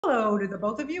Hello to the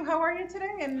both of you. How are you today?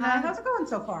 And Hi. how's it going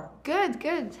so far? Good,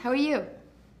 good. How are you?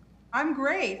 I'm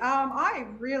great. I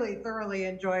really thoroughly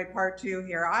enjoyed part two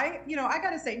here. I got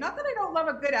to say, not that I don't love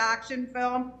a good action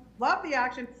film, love the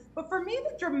action, but for me,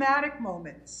 the dramatic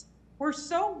moments were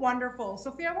so wonderful.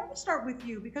 Sophia, I want to start with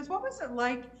you because what was it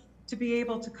like to be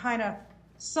able to kind of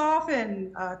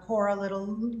soften Cora a little,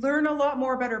 learn a lot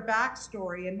more about her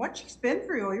backstory and what she's been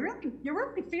through? You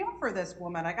really feel for this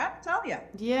woman. I got to tell you.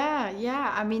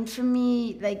 Yeah. I mean, for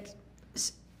me,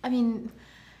 I mean,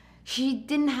 she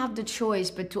didn't have the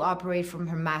choice but to operate from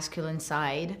her masculine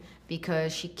side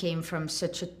because she came from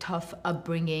such a tough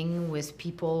upbringing with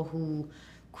people who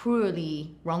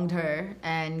cruelly wronged her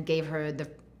and gave her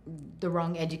the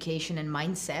wrong education and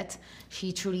mindset.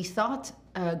 She truly thought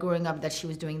growing up that she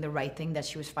was doing the right thing, that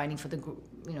she was fighting for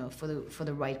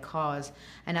the right cause.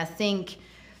 And I think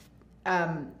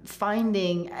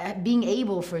finding being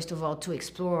able first of all to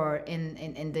explore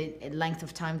in the length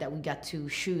of time that we got to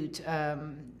shoot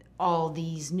all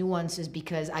these nuances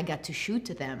because I got to shoot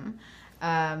them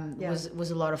Yeah.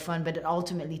 was a lot of fun, but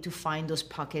ultimately to find those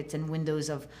pockets and windows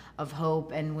of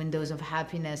hope and windows of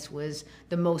happiness was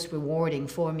the most rewarding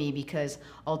for me because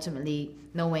ultimately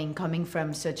knowing coming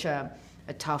from such a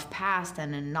tough past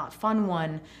and a not fun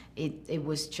one, it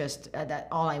was just that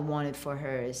all I wanted for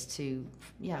her is to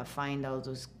find all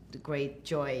those the great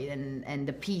joy and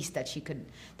the peace that she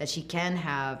can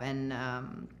have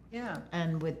Yeah.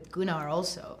 and with Gunnar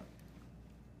also.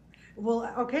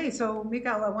 Well, okay, so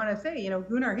Mikael, I want to say,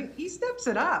 Gunnar, he steps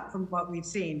it up from what we've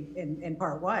seen in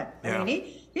part one. I Yeah. mean,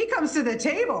 he comes to the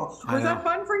table. I Was that know.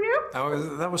 fun for you?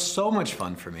 That was so much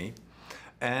fun for me.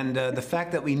 And the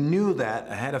fact that we knew that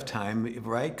ahead of time,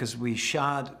 right? Because we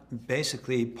shot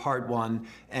basically part one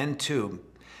and two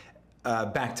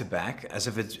back to back, as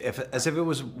if it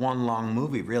was one long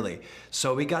movie, really.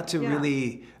 So we got to Yeah.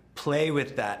 really play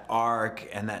with that arc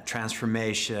and that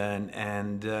transformation,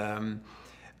 and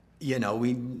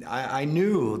I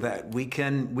knew that we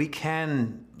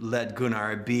can let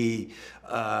Gunnar be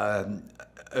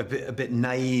a bit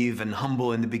naive and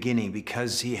humble in the beginning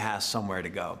because he has somewhere to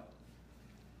go.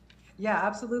 Yeah,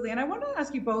 absolutely. And I want to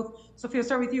ask you both, Sophia,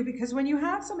 start with you, because when you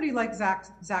have somebody like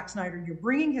Zack Snyder, you're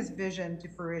bringing his vision to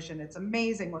fruition. It's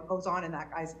amazing what goes on in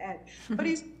that guy's head. But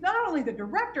he's not only the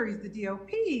director, he's the DOP,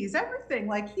 he's everything.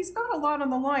 Like, he's got a lot on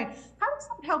the line. How does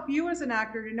that help you as an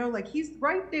actor to know, like, he's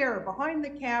right there behind the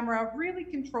camera, really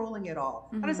controlling it all?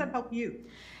 How does that help you?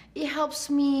 It helps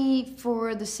me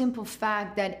for the simple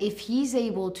fact that if he's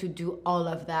able to do all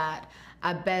of that,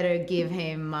 I better give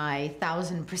him my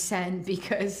 1,000%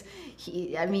 because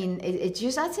I mean,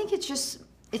 I think it's just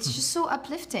so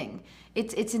uplifting.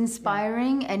 It's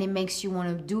inspiring and it makes you want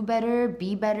to do better,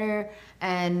 be better,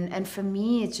 and for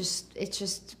me, it's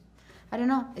just I don't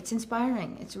know. It's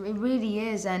inspiring. It really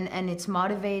is, and it's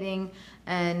motivating,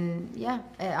 and yeah,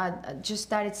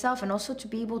 just that itself, and also to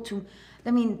be able to. I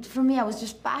mean, for me, I was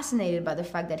just fascinated by the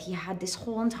fact that he had this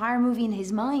whole entire movie in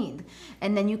his mind,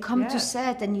 and then you come to Yes.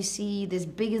 set and you see this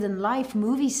bigger than life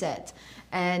movie set,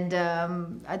 and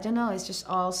I don't know. It's just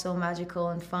all so magical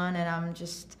and fun, and I'm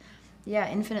just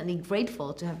infinitely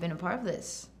grateful to have been a part of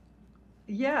this.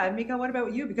 Yeah, and Mika, what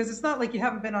about you? Because it's not like you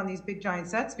haven't been on these big giant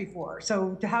sets before.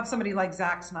 So to have somebody like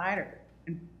Zack Snyder,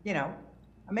 and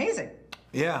amazing.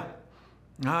 Yeah.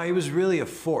 No, he was really a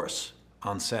force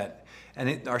on set.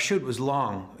 And our shoot was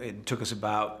long. It took us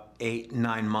about 8,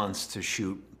 9 months to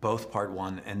shoot both part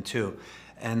one and two.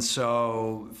 And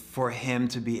so for him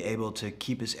to be able to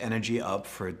keep his energy up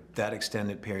for that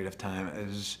extended period of time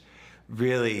is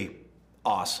really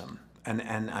awesome.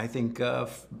 And I think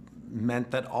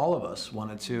meant that all of us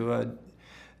wanted to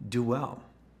do well.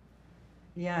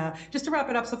 Yeah. Just to wrap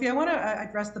it up, Sophie, I want to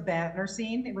address the banner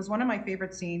scene. It was one of my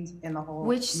favorite scenes in the whole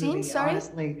Which scene? movie, Sorry.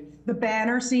 honestly. The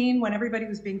banner scene when everybody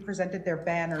was being presented their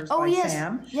banners Oh by yes,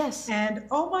 Sam. yes. And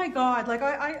oh my God, like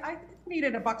I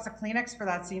needed a box of Kleenex for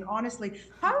that scene, honestly.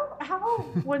 How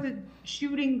was it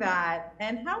shooting that?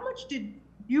 And how much did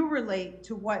you relate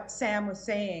to what Sam was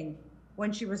saying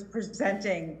when she was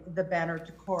presenting the banner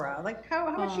to Cora? Like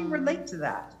how did she relate to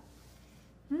that?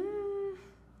 Hmm,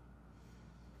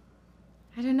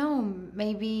 I don't know.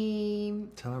 Maybe.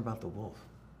 Tell her about the wolf.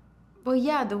 Well,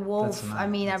 yeah, the That's wolf. nice. I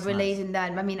mean, I That's relate nice. in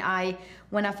that. I mean,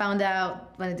 when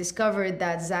I discovered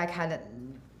that Zach had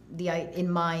in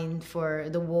mind for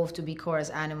the wolf to be Cora's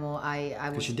animal, I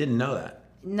Because was you didn't know that.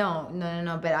 no.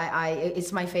 But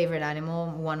it's my favorite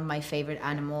animal, one of my favorite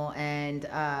animal,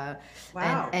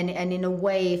 Wow. and in a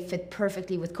way it fit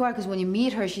perfectly with Cora because when you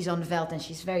meet her, she's on Veld and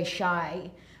she's very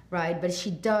shy, right? But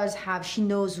she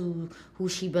knows who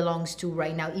she belongs to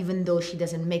right now, even though she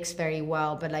doesn't mix very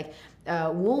well. But like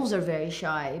wolves are very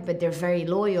shy, but they're very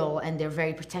loyal and they're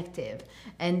very protective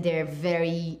and they're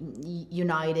very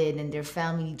united and they're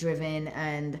family driven,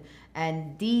 and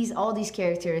all these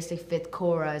characteristics fit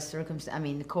Cora's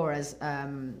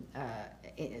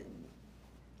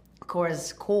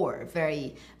Cora's core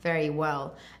very, very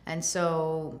well. And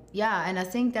so, yeah, and I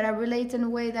think that I relate in a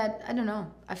way that, I don't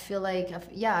know, I feel like,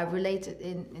 I relate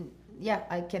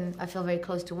I feel very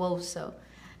close to wolves, so.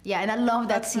 Yeah, and I love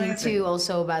that That's scene amazing. too,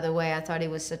 also, by the way. I thought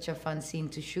it was such a fun scene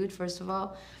to shoot, first of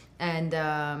all. And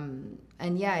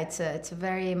yeah, it's a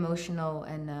very emotional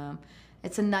and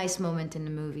it's a nice moment in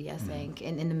the movie, I think,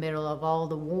 in the middle of all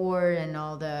the war and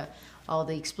all the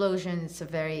explosions.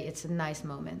 It's a nice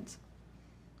moment.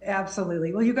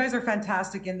 Absolutely. Well, you guys are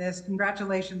fantastic in this.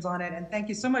 Congratulations on it. And thank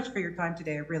you so much for your time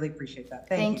today. I really appreciate that.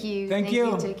 Thank you. Thank Thank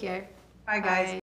you. Take care. Bye, guys. Bye.